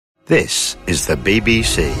This is the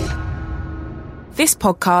BBC. This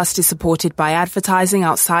podcast is supported by advertising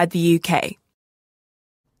outside the UK.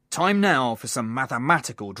 Time now for some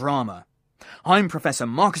mathematical drama. I'm Professor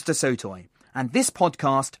Marcus de Sautoy, and this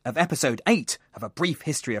podcast of episode 8 of A Brief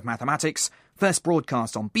History of Mathematics, first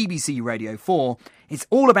broadcast on BBC Radio 4, is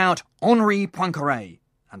all about Henri Poincaré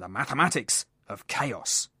and the mathematics of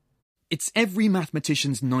chaos. It's every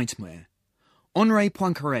mathematician's nightmare. Henri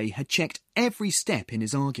Poincaré had checked every step in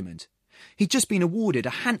his argument. He'd just been awarded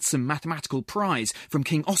a handsome mathematical prize from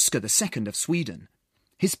King Oscar II of Sweden.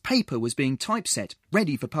 His paper was being typeset,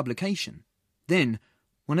 ready for publication. Then,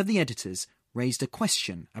 one of the editors raised a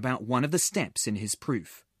question about one of the steps in his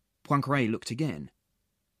proof. Poincaré looked again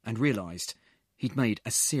and realised he'd made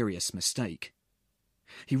a serious mistake.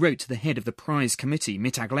 He wrote to the head of the prize committee,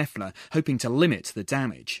 Mittag Leffler, hoping to limit the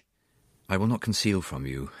damage. I will not conceal from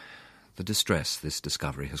you the distress this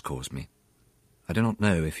discovery has caused me. I do not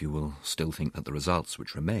know if you will still think that the results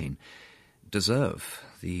which remain deserve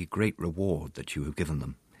the great reward that you have given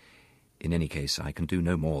them. In any case, I can do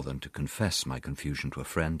no more than to confess my confusion to a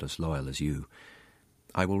friend as loyal as you.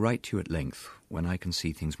 I will write to you at length when I can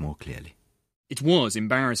see things more clearly. It was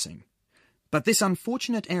embarrassing. But this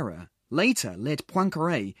unfortunate error later led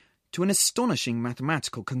Poincaré to an astonishing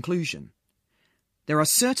mathematical conclusion. There are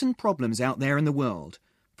certain problems out there in the world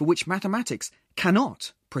for which mathematics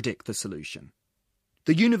cannot predict the solution.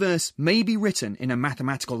 The universe may be written in a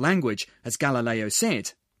mathematical language, as Galileo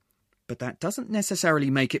said, but that doesn't necessarily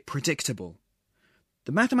make it predictable.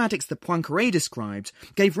 The mathematics that Poincaré described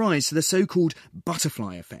gave rise to the so-called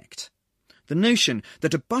butterfly effect. The notion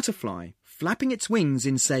that a butterfly, flapping its wings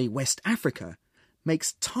in, say, West Africa,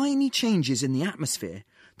 makes tiny changes in the atmosphere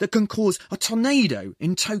that can cause a tornado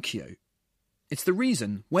in Tokyo. It's the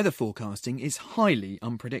reason weather forecasting is highly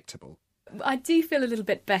unpredictable. I do feel a little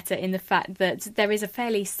bit better in the fact that there is a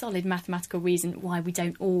fairly solid mathematical reason why we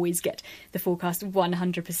don't always get the forecast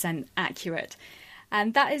 100% accurate.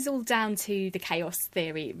 And that is all down to the chaos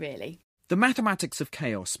theory, really. The mathematics of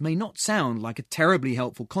chaos may not sound like a terribly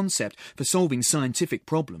helpful concept for solving scientific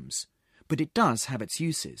problems, but it does have its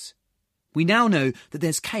uses. We now know that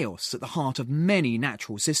there's chaos at the heart of many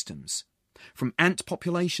natural systems, from ant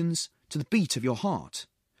populations to the beat of your heart,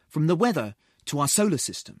 from the weather to our solar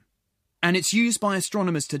system. And it's used by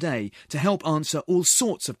astronomers today to help answer all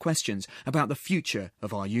sorts of questions about the future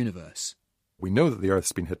of our universe. We know that the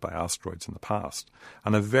Earth's been hit by asteroids in the past,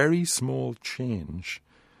 and a very small change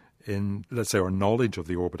in, let's say, our knowledge of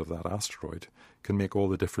the orbit of that asteroid can make all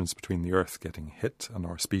the difference between the Earth getting hit and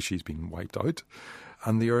our species being wiped out,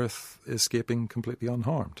 and the Earth escaping completely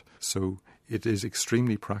unharmed. So it is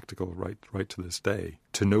extremely practical right to this day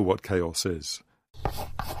to know what chaos is.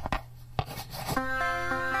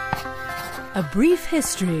 A Brief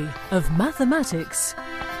History of Mathematics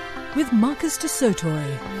with Marcus de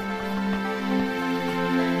Sautoy.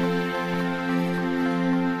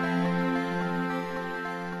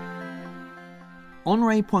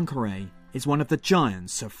 Henri Poincaré is one of the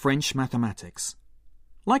giants of French mathematics.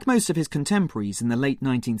 Like most of his contemporaries in the late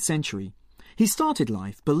 19th century, he started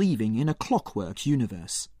life believing in a clockwork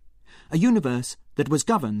universe, a universe that was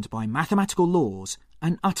governed by mathematical laws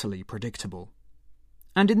and utterly predictable.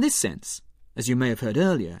 And in this sense, as you may have heard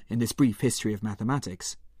earlier in this brief history of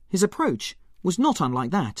mathematics, his approach was not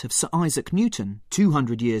unlike that of Sir Isaac Newton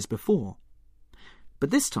 200 years before.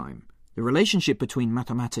 But this time, the relationship between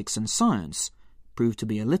mathematics and science proved to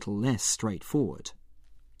be a little less straightforward.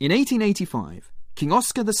 In 1885, King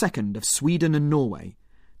Oscar II of Sweden and Norway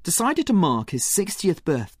decided to mark his 60th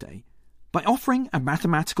birthday by offering a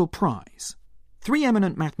mathematical prize. 3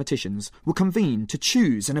 eminent mathematicians were convened to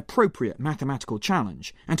choose an appropriate mathematical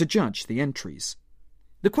challenge and to judge the entries.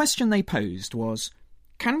 The question they posed was,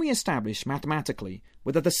 can we establish mathematically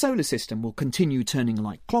whether the solar system will continue turning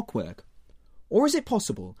like clockwork, or is it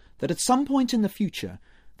possible that at some point in the future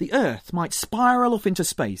the Earth might spiral off into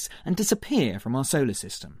space and disappear from our solar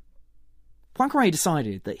system? Poincaré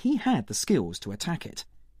decided that he had the skills to attack it.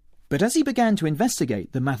 But as he began to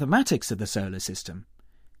investigate the mathematics of the solar system,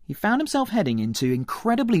 he found himself heading into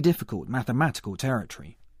incredibly difficult mathematical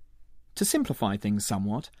territory. To simplify things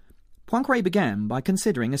somewhat, Poincaré began by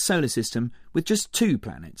considering a solar system with just 2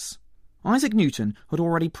 planets. Isaac Newton had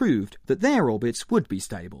already proved that their orbits would be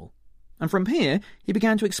stable, and from here he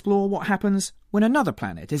began to explore what happens when another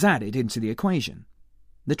planet is added into the equation.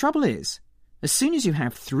 The trouble is, as soon as you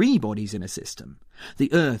have 3 bodies in a system,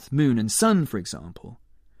 the Earth, Moon and Sun for example,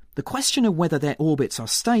 the question of whether their orbits are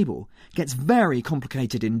stable gets very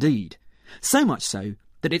complicated indeed, so much so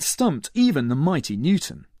that it stumped even the mighty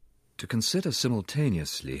Newton. To consider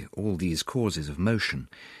simultaneously all these causes of motion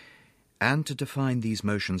And to define these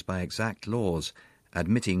motions by exact laws,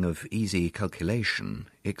 admitting of easy calculation,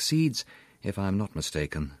 exceeds, if I am not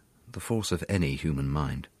mistaken, the force of any human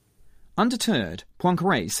mind. Undeterred,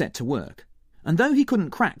 Poincaré set to work, and though he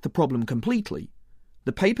couldn't crack the problem completely,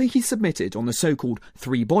 the paper he submitted on the so-called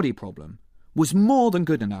three-body problem was more than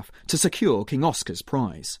good enough to secure King Oscar's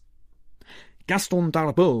prize. Gaston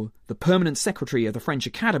d'Arbeau, the permanent secretary of the French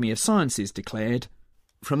Academy of Sciences, declared,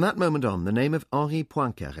 "From that moment on, the name of Henri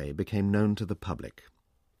Poincaré became known to the public,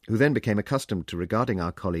 who then became accustomed to regarding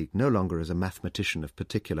our colleague no longer as a mathematician of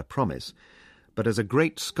particular promise, but as a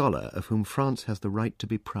great scholar of whom France has the right to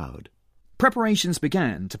be proud." Preparations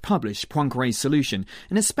began to publish Poincaré's solution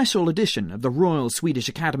in a special edition of the Royal Swedish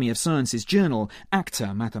Academy of Sciences journal Acta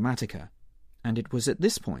Mathematica, and it was at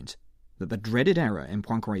this point that the dreaded error in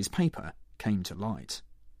Poincaré's paper came to light.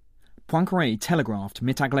 Poincaré telegraphed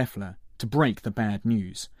Mittag-Leffler to break the bad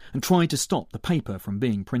news and tried to stop the paper from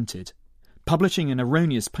being printed. Publishing an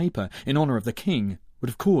erroneous paper in honour of the king would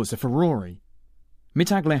have caused a furore.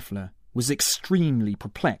 Mittag-Leffler was extremely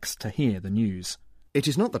perplexed to hear the news. "It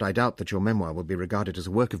is not that I doubt that your memoir will be regarded as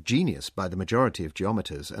a work of genius by the majority of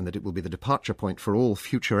geometers, and that it will be the departure point for all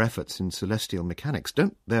future efforts in celestial mechanics.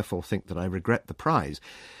 Don't therefore think that I regret the prize.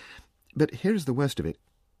 But here is the worst of it.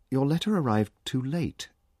 Your letter arrived too late,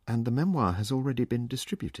 and the memoir has already been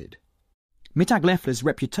distributed." Mittag-Leffler's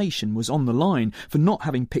reputation was on the line for not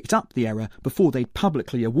having picked up the error before they'd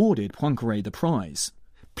publicly awarded Poincaré the prize.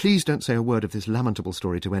 "Please don't say a word of this lamentable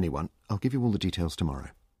story to anyone. I'll give you all the details tomorrow."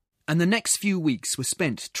 And the next few weeks were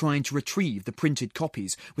spent trying to retrieve the printed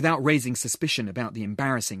copies without raising suspicion about the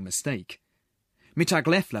embarrassing mistake.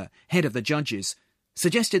 Mittag-Leffler, head of the judges,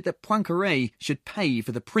 suggested that Poincaré should pay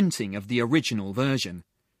for the printing of the original version.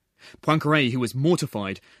 Poincaré, who was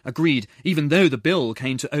mortified, agreed even though the bill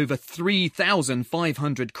came to over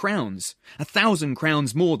 3,500 crowns, 1,000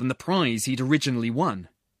 crowns more than the prize he'd originally won.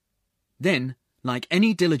 Then, like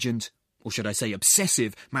any diligent, or should I say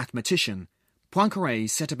obsessive, mathematician, Poincaré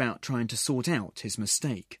set about trying to sort out his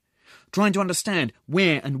mistake, trying to understand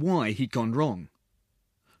where and why he'd gone wrong.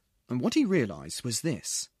 And what he realised was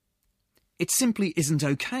this. It simply isn't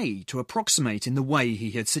okay to approximate in the way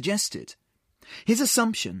he had suggested. His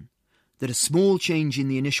assumption that a small change in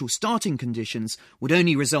the initial starting conditions would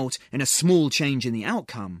only result in a small change in the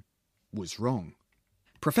outcome was wrong.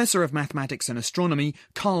 Professor of Mathematics and Astronomy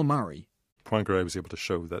Carl Murray. Poincaré was able to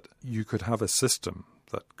show that you could have a system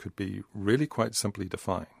that could be really quite simply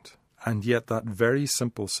defined, and yet that very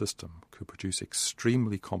simple system could produce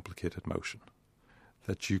extremely complicated motion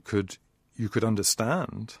that you could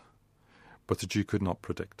understand, but that you could not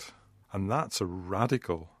predict. And that's a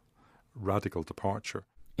radical departure.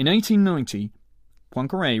 In 1890,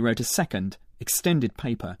 Poincaré wrote a second, extended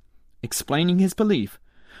paper explaining his belief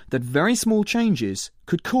that very small changes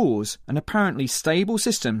could cause an apparently stable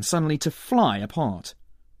system suddenly to fly apart.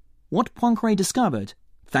 What Poincaré discovered,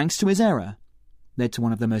 thanks to his error, led to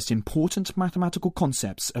one of the most important mathematical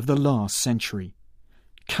concepts of the last century: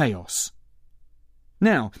 chaos.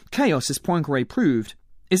 Now, chaos, as Poincaré proved,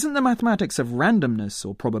 isn't the mathematics of randomness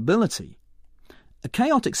or probability. A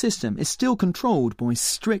chaotic system is still controlled by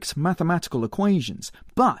strict mathematical equations,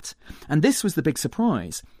 but, and this was the big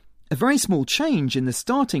surprise, a very small change in the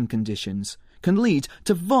starting conditions can lead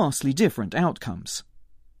to vastly different outcomes.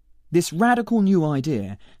 This radical new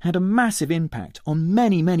idea had a massive impact on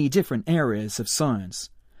many, many different areas of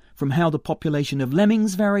science, from how the population of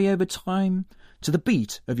lemmings vary over time to the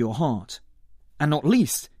beat of your heart, and not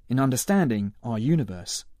least in understanding our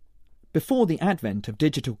universe. Before the advent of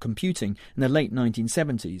digital computing in the late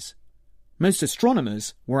 1970s, most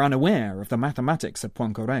astronomers were unaware of the mathematics of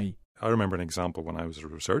Poincaré. I remember an example when I was a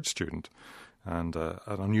research student, and an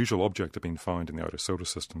unusual object had been found in the outer solar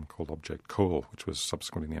system called Object Cole, which was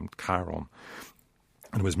subsequently named Chiron,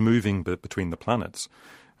 and it was moving between the planets.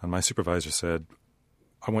 And my supervisor said,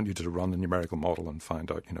 "I want you to run a numerical model and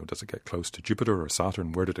find out, does it get close to Jupiter or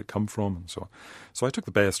Saturn? Where did it come from?" And so on. So I took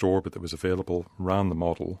the best orbit that was available, ran the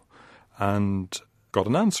model, and got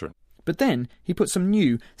an answer. But then he put some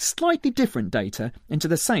new, slightly different data into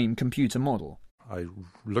the same computer model. I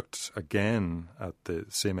looked again at the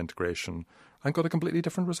same integration and got a completely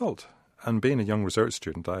different result. And being a young research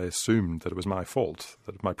student, I assumed that it was my fault,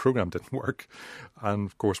 that my program didn't work. And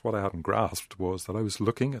of course, what I hadn't grasped was that I was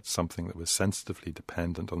looking at something that was sensitively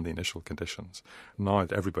dependent on the initial conditions. Now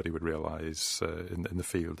that everybody would realise in the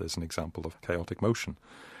field is an example of chaotic motion.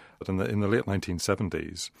 But in the late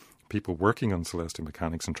 1970s, people working on celestial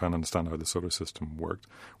mechanics and trying to understand how the solar system worked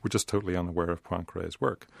were just totally unaware of Poincaré's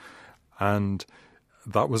work. And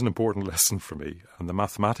that was an important lesson for me. And the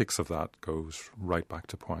mathematics of that goes right back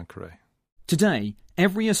to Poincaré. Today,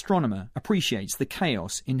 every astronomer appreciates the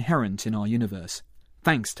chaos inherent in our universe,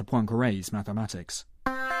 thanks to Poincaré's mathematics.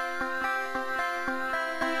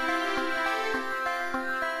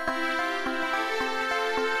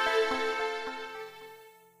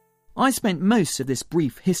 I spent most of this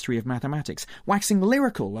brief history of mathematics waxing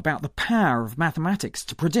lyrical about the power of mathematics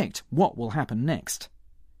to predict what will happen next.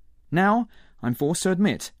 Now, I'm forced to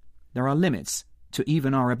admit there are limits to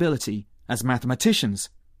even our ability as mathematicians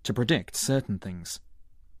to predict certain things.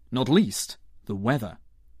 Not least, the weather.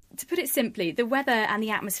 To put it simply, the weather and the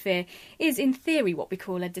atmosphere is, in theory, what we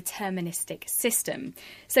call a deterministic system.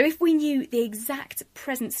 So if we knew the exact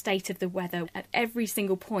present state of the weather at every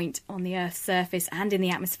single point on the Earth's surface and in the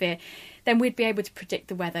atmosphere, then we'd be able to predict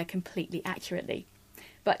the weather completely accurately.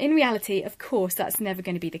 But in reality, of course, that's never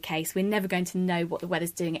going to be the case. We're never going to know what the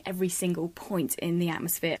weather's doing at every single point in the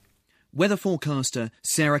atmosphere. Weather forecaster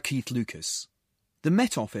Sarah Keith-Lucas. The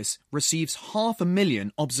Met Office receives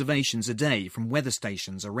 500,000 observations a day from weather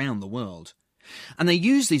stations around the world, and they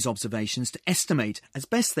use these observations to estimate, as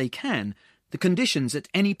best they can, the conditions at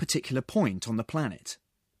any particular point on the planet.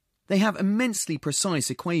 They have immensely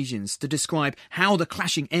precise equations to describe how the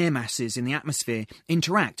clashing air masses in the atmosphere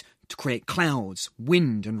interact to create clouds,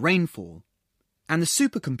 wind and rainfall. And the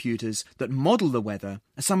supercomputers that model the weather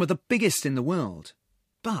are some of the biggest in the world.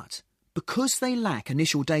 But because they lack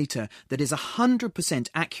initial data that is 100%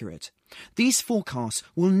 accurate, these forecasts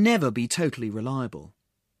will never be totally reliable.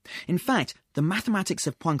 In fact, the mathematics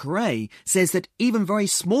of Poincaré says that even very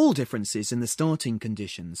small differences in the starting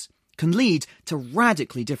conditions can lead to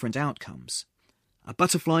radically different outcomes. A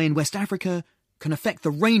butterfly in West Africa can affect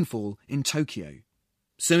the rainfall in Tokyo.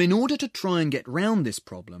 So in order to try and get round this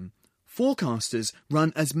problem, forecasters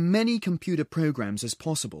run as many computer programs as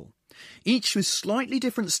possible, each with slightly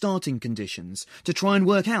different starting conditions to try and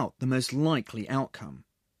work out the most likely outcome.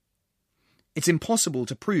 It's impossible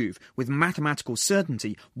to prove with mathematical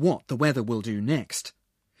certainty what the weather will do next,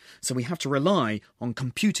 so we have to rely on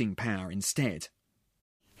computing power instead.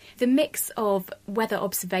 The mix of weather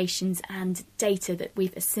observations and data that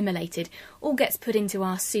we've assimilated all gets put into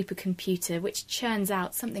our supercomputer, which churns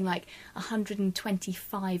out something like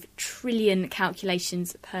 125 trillion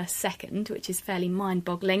calculations per second, which is fairly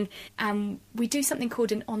mind-boggling. And we do something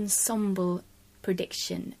called an ensemble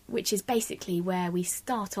prediction, which is basically where we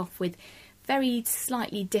start off with very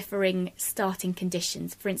slightly differing starting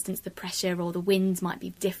conditions. For instance, the pressure or the winds might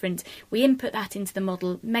be different. We input that into the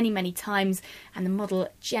model many times, and the model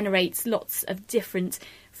generates lots of different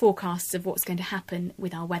forecasts of what's going to happen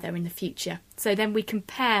with our weather in the future. So then we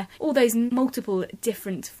compare all those multiple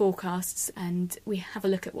different forecasts and we have a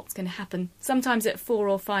look at what's going to happen. Sometimes at 4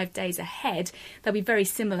 or 5 days ahead, there'll be very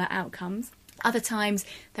similar outcomes. Other times,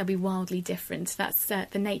 they'll be wildly different. That's the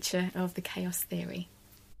nature of the chaos theory.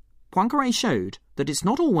 Poincaré showed that it's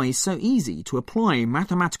not always so easy to apply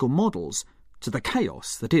mathematical models to the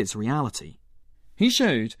chaos that is reality. He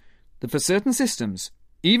showed that for certain systems,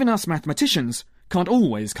 even us mathematicians can't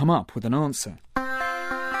always come up with an answer.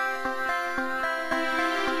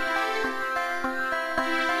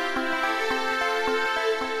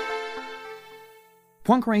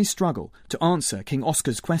 Poincaré's struggle to answer King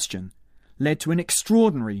Oscar's question led to an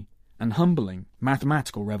extraordinary and humbling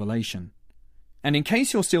mathematical revelation. And in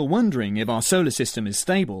case you're still wondering if our solar system is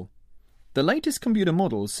stable, the latest computer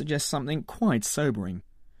models suggest something quite sobering.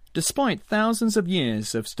 Despite thousands of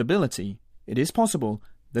years of stability, it is possible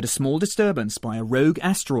that a small disturbance by a rogue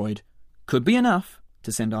asteroid could be enough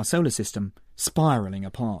to send our solar system spiralling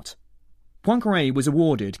apart. Poincaré was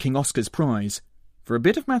awarded King Oscar's prize for a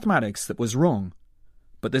bit of mathematics that was wrong,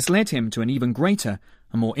 but this led him to an even greater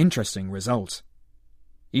and more interesting result.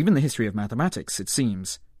 Even the history of mathematics, it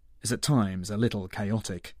seems, is at times a little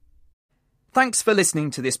chaotic. Thanks for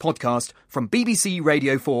listening to this podcast from BBC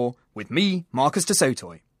Radio 4 with me, Marcus de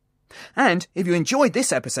Sotoy. And if you enjoyed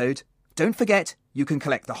this episode, don't forget you can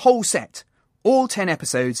collect the whole set. All 10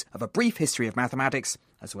 episodes of A Brief History of Mathematics,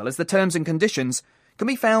 as well as the terms and conditions, can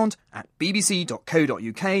be found at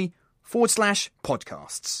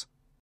bbc.co.uk/podcasts.